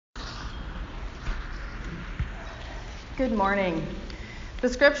Good morning. The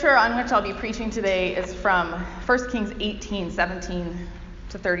scripture on which I'll be preaching today is from 1 Kings 18:17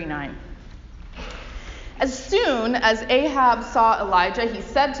 to 39. As soon as Ahab saw Elijah, he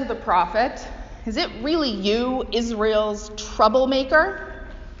said to the prophet, "Is it really you, Israel's troublemaker?"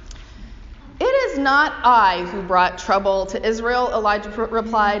 "It is not I who brought trouble to Israel," Elijah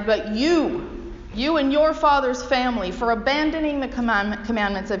replied, "but you and your father's family, for abandoning the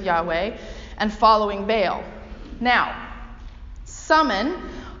commandments of Yahweh and following Baal. Now, summon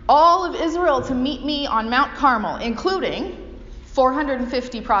all of Israel to meet me on Mount Carmel, including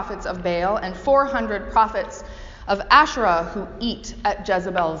 450 prophets of Baal and 400 prophets of Asherah who eat at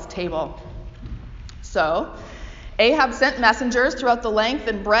Jezebel's table." So Ahab sent messengers throughout the length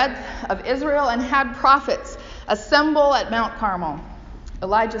and breadth of Israel and had prophets assemble at Mount Carmel.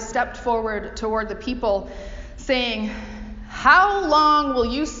 Elijah stepped forward toward the people, saying, "How long will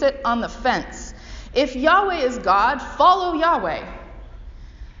you sit on the fence? If Yahweh is God, follow Yahweh.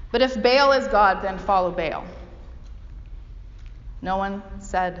 But if Baal is God, then follow Baal." No one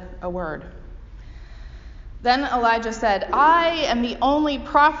said a word. Then Elijah said, "I am the only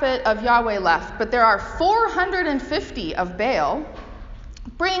prophet of Yahweh left, but there are 450 of Baal.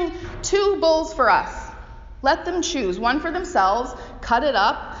 Bring 2 bulls for us. Let them choose, one for themselves, cut it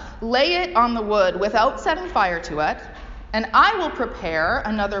up, lay it on the wood without setting fire to it, and I will prepare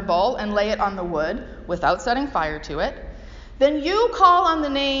another bull and lay it on the wood without setting fire to it. Then you call on the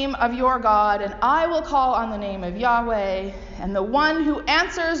name of your God, and I will call on the name of Yahweh, and the one who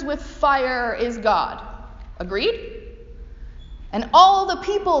answers with fire is God." Agreed? And all the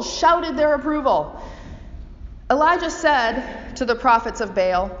people shouted their approval. Elijah said to the prophets of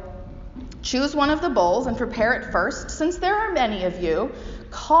Baal, "Choose one of the bulls and prepare it first. Since there are many of you,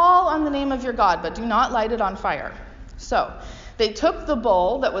 call on the name of your God, but do not light it on fire." So they took the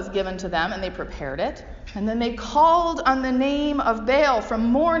bull that was given to them and they prepared it. And then they called on the name of Baal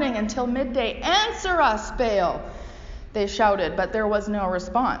from morning until midday. "Answer us, Baal," they shouted, but there was no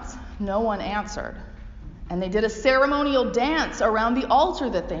response. No one answered. And they did a ceremonial dance around the altar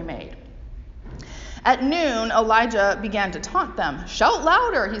that they made. At noon, Elijah began to taunt them. "Shout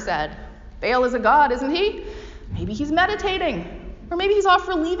louder," he said. "Baal is a god, isn't he? Maybe he's meditating. Or maybe he's off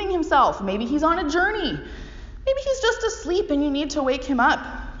relieving himself. Maybe he's on a journey. Maybe he's just asleep and you need to wake him up."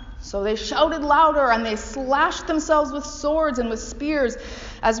 So they shouted louder, and they slashed themselves with swords and with spears,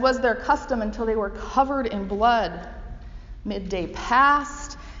 as was their custom, until they were covered in blood. Midday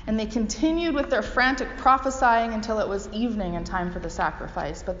passed, and they continued with their frantic prophesying until it was evening and time for the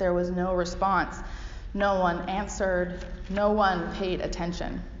sacrifice. But there was no response. No one answered. No one paid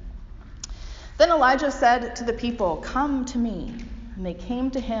attention. Then Elijah said to the people, "Come to me." And they came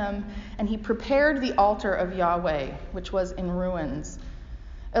to him, and he prepared the altar of Yahweh, which was in ruins.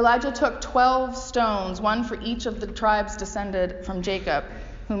 Elijah took 12 stones, one for each of the tribes descended from Jacob,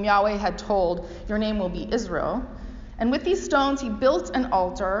 whom Yahweh had told, "Your name will be Israel." And with these stones he built an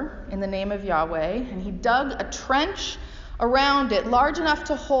altar in the name of Yahweh, and he dug a trench around it large enough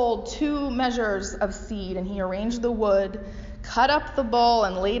to hold 2 measures of seed, and he arranged the wood, cut up the bull,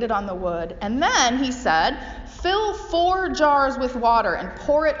 and laid it on the wood. And then he said, "Fill 4 jars with water and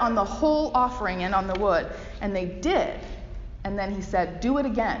pour it on the whole offering and on the wood." And they did. And then he said, "Do it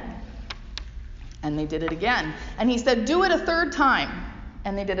again." And they did it again. And he said, "Do it a 3rd time."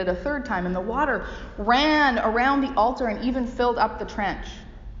 And they did it a 3rd time. And the water ran around the altar and even filled up the trench.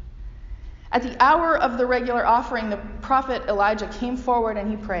 At the hour of the regular offering, the prophet Elijah came forward and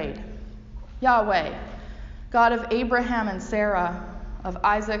he prayed, "Yahweh, God of Abraham and Sarah, of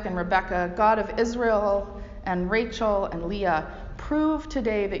Isaac and Rebekah, God of Israel and Rachel and Leah, prove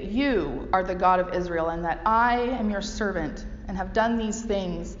today that you are the God of Israel and that I am your servant and have done these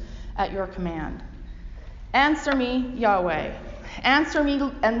things at your command. Answer me, Yahweh. Answer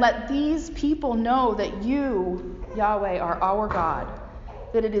me, and let these people know that you, Yahweh, are our God,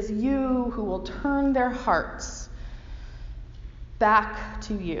 that it is you who will turn their hearts back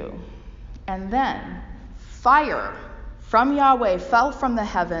to you." And then fire from Yahweh fell from the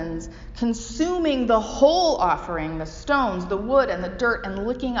heavens, consuming the whole offering, the stones, the wood, and the dirt, and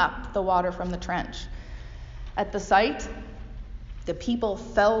licking up the water from the trench. At the sight, the people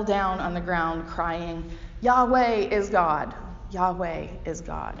fell down on the ground, crying, "Yahweh is God! Yahweh is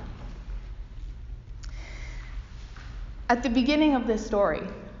God!" At the beginning of this story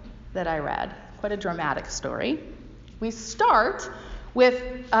that I read, quite a dramatic story, we start with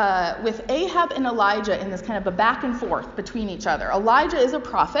Ahab and Elijah in this kind of a back and forth between each other. Elijah is a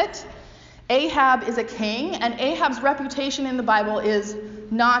prophet, Ahab is a king, and Ahab's reputation in the Bible is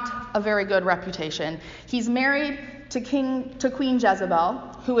not a very good reputation. He's married to Queen Jezebel,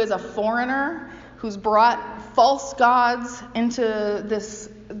 who is a foreigner, who's brought false gods into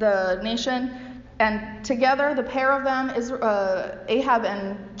the nation. And together, the pair of them, Ahab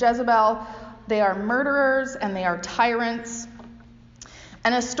and Jezebel, they are murderers and they are tyrants.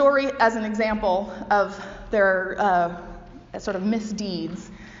 And a story as an example of their sort of misdeeds,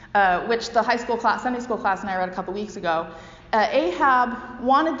 which the Sunday school class and I read a couple weeks ago. Ahab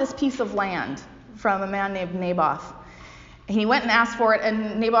wanted this piece of land from a man named Naboth. He went and asked for it,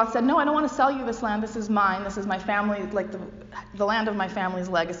 and Naboth said, "No, I don't want to sell you this land. This is mine. This is my family, like the land of my family's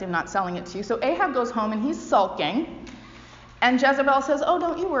legacy. I'm not selling it to you." So Ahab goes home, and he's sulking. And Jezebel says, "Oh,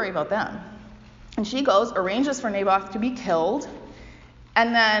 don't you worry about them." And she goes, arranges for Naboth to be killed.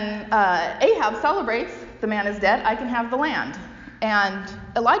 And then Ahab celebrates, the man is dead, I can have the land. And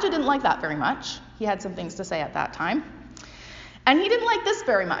Elijah didn't like that very much. He had some things to say at that time. And he didn't like this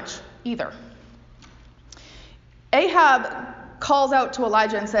very much either. Ahab calls out to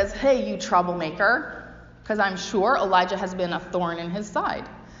Elijah and says, "Hey, you troublemaker," because I'm sure Elijah has been a thorn in his side.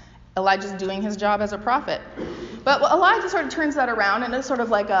 Elijah's doing his job as a prophet. But Elijah sort of turns that around, and it's sort of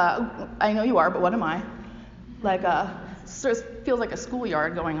like I know you are, but what am I? Sort of feels like a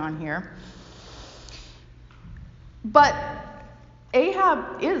schoolyard going on here. But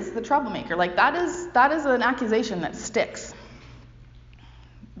Ahab is the troublemaker. That is an accusation that sticks.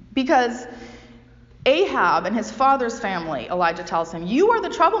 Because Ahab and his father's family, Elijah tells him, "You are the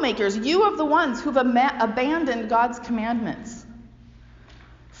troublemakers. You are the ones who've abandoned God's commandments.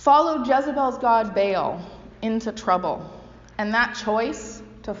 Followed Jezebel's god Baal into trouble. And that choice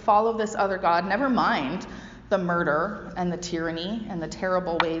to follow this other god, never mind the murder and the tyranny and the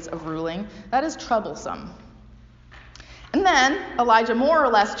terrible ways of ruling, that is troublesome." And then Elijah more or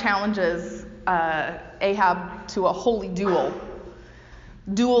less challenges Ahab to a holy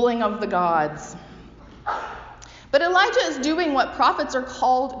dueling of the gods. But Elijah is doing what prophets are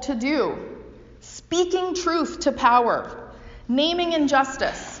called to do, speaking truth to power, naming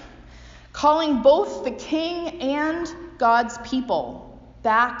injustice, calling both the king and God's people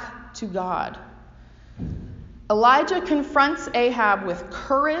back to God. Elijah confronts Ahab with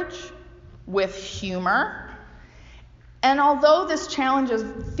courage, with humor, and although this challenge is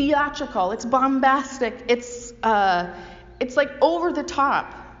theatrical, it's bombastic, it's like over the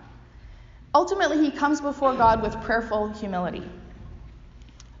top, ultimately he comes before God with prayerful humility.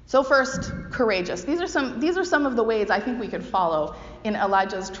 So first, courageous. These are some of the ways I think we could follow in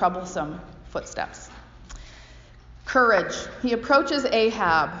Elijah's troublesome footsteps. Courage. He approaches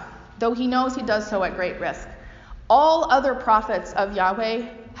Ahab, though he knows he does so at great risk. All other prophets of Yahweh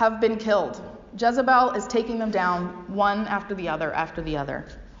have been killed. Jezebel is taking them down one after the other after the other.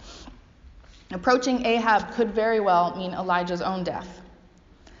 Approaching Ahab could very well mean Elijah's own death.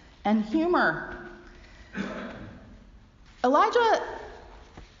 And humor. Elijah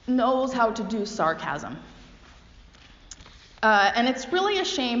knows how to do sarcasm. And it's really a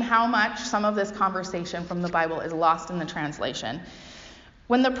shame how much some of this conversation from the Bible is lost in the translation.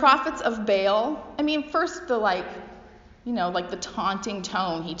 When the prophets of Baal, first the the taunting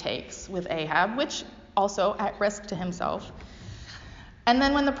tone he takes with Ahab, which also at risk to himself. And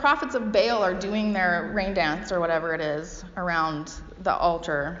then when the prophets of Baal are doing their rain dance or whatever it is around the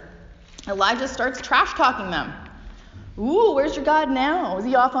altar, Elijah starts trash talking them. Ooh, where's your God now? Is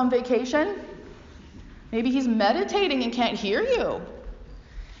he off on vacation? Maybe he's meditating and can't hear you.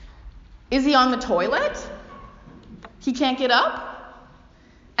 Is he on the toilet? He can't get up?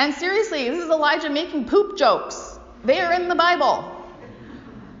 And seriously, this is Elijah making poop jokes. They are in the Bible.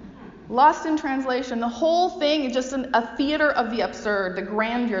 Lost in translation. The whole thing is just a theater of the absurd, the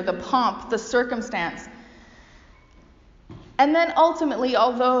grandeur, the pomp, the circumstance. And then ultimately,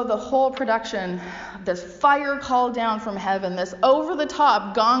 although the whole production, this fire called down from heaven, this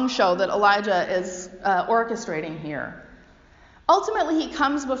over-the-top gong show that Elijah is orchestrating here, ultimately he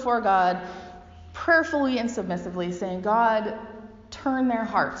comes before God prayerfully and submissively saying, "God, turn their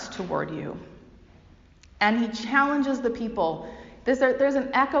hearts toward you." And he challenges the people. There's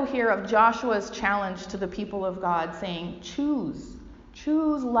an echo here of Joshua's challenge to the people of God saying, choose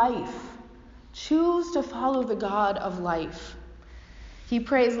life. Choose to follow the God of life. He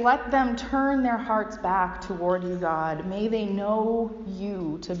prays, "Let them turn their hearts back toward you, God. May they know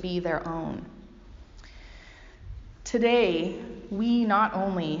you to be their own." Today, we not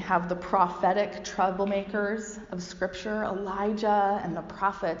only have the prophetic troublemakers of Scripture, Elijah and the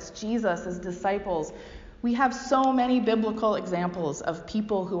prophets, Jesus, his disciples. We have so many biblical examples of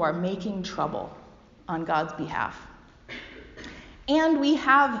people who are making trouble on God's behalf. And we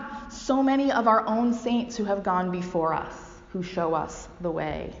have so many of our own saints who have gone before us, who show us the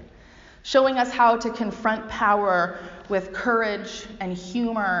way, showing us how to confront power with courage and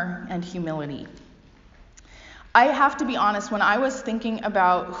humor and humility. I have to be honest, when I was thinking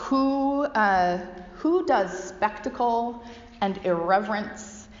about who does spectacle and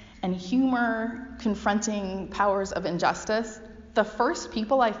irreverence and humor confronting powers of injustice, the first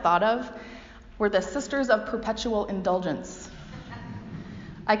people I thought of were the Sisters of Perpetual Indulgence.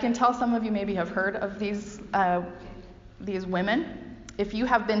 I can tell some of you maybe have heard of these women. If you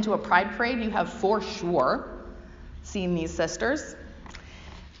have been to a pride parade, you have for sure seen these sisters.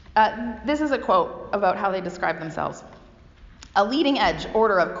 This is a quote about how they describe themselves. A leading edge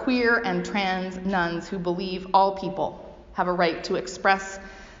order of queer and trans nuns who believe all people have a right to express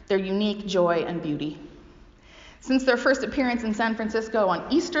their unique joy and beauty. Since their first appearance in San Francisco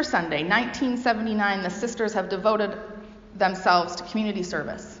on Easter Sunday, 1979, the sisters have devoted themselves to community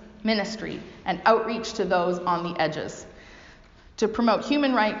service, ministry, and outreach to those on the edges, to promote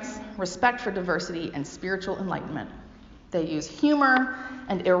human rights, respect for diversity, and spiritual enlightenment. They use humor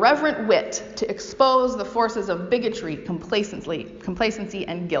and irreverent wit to expose the forces of bigotry, complacency,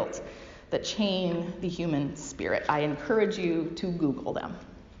 and guilt that chain the human spirit. I encourage you to Google them.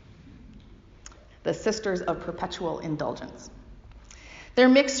 The Sisters of Perpetual Indulgence. Their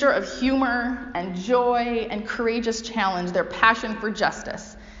mixture of humor and joy and courageous challenge, their passion for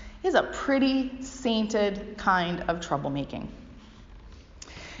justice, is a pretty sainted kind of troublemaking.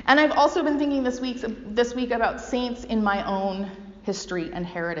 And I've also been thinking this week about saints in my own history and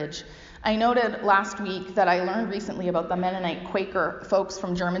heritage. I noted last week that I learned recently about the Mennonite Quaker folks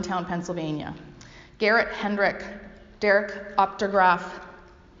from Germantown, Pennsylvania. Garrett Hendrick, Derek Optengraff,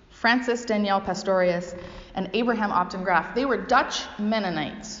 Francis Daniel Pastorius, and Abraham Optengraff. They were Dutch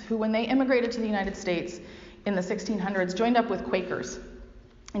Mennonites who, when they immigrated to the United States in the 1600s, joined up with Quakers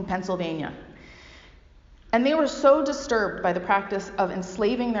in Pennsylvania. And they were so disturbed by the practice of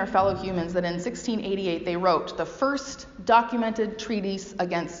enslaving their fellow humans that in 1688 they wrote the first documented treatise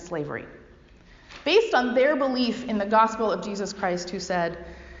against slavery, based on their belief in the gospel of Jesus Christ, who said,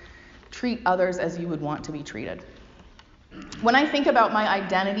 "Treat others as you would want to be treated." When I think about my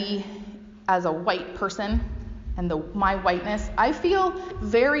identity as a white person and my whiteness, I feel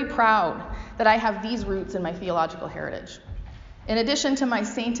very proud that I have these roots in my theological heritage. In addition to my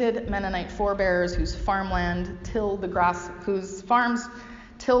sainted Mennonite forebears whose farms tilled the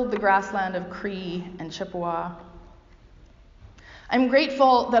grassland of Cree and Chippewa, I'm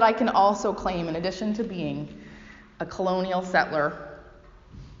grateful that I can also claim, in addition to being a colonial settler,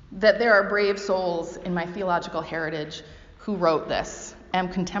 that there are brave souls in my theological heritage who wrote this. I'm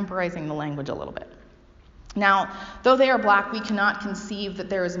contemporizing the language a little bit. Now, though they are black, we cannot conceive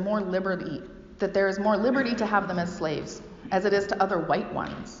that there is more liberty to have them as slaves as it is to other white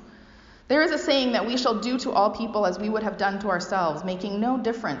ones. There is a saying that we shall do to all people as we would have done to ourselves, making no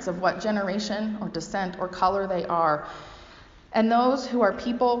difference of what generation or descent or color they are. And those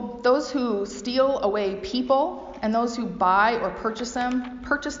who steal away people, and those who buy or purchase them,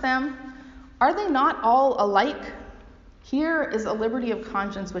 are they not all alike? Here is a liberty of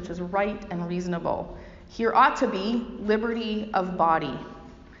conscience which is right and reasonable. Here ought to be liberty of body.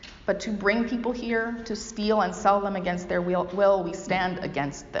 But to bring people here to steal and sell them against their will, we stand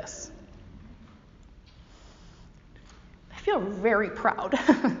against this. I feel very proud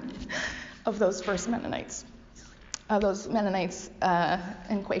of those first Mennonites,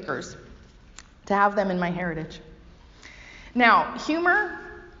 and Quakers, to have them in my heritage. Now, humor,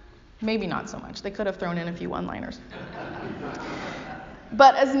 maybe not so much. They could have thrown in a few one-liners.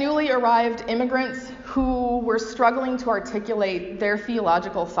 But as newly arrived immigrants who were struggling to articulate their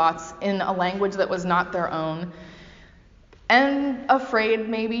theological thoughts in a language that was not their own, and afraid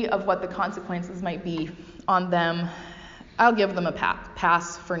maybe of what the consequences might be on them, I'll give them a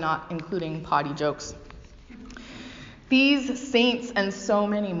pass for not including potty jokes. These saints and so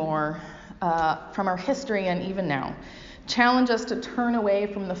many more from our history and even now challenge us to turn away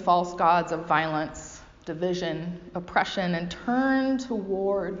from the false gods of violence, division, oppression, and turn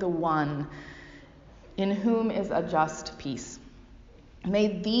toward the one in whom is a just peace.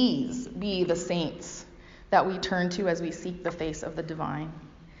 May these be the saints that we turn to as we seek the face of the divine.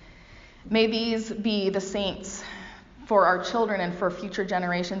 May these be the saints for our children and for future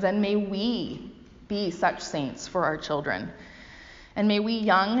generations, and may we be such saints for our children. And may we,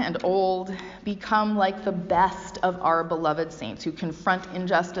 young and old, become like the best of our beloved saints who confront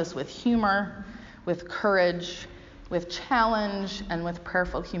injustice with humor, with courage, with challenge, and with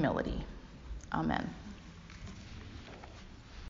prayerful humility. Amen.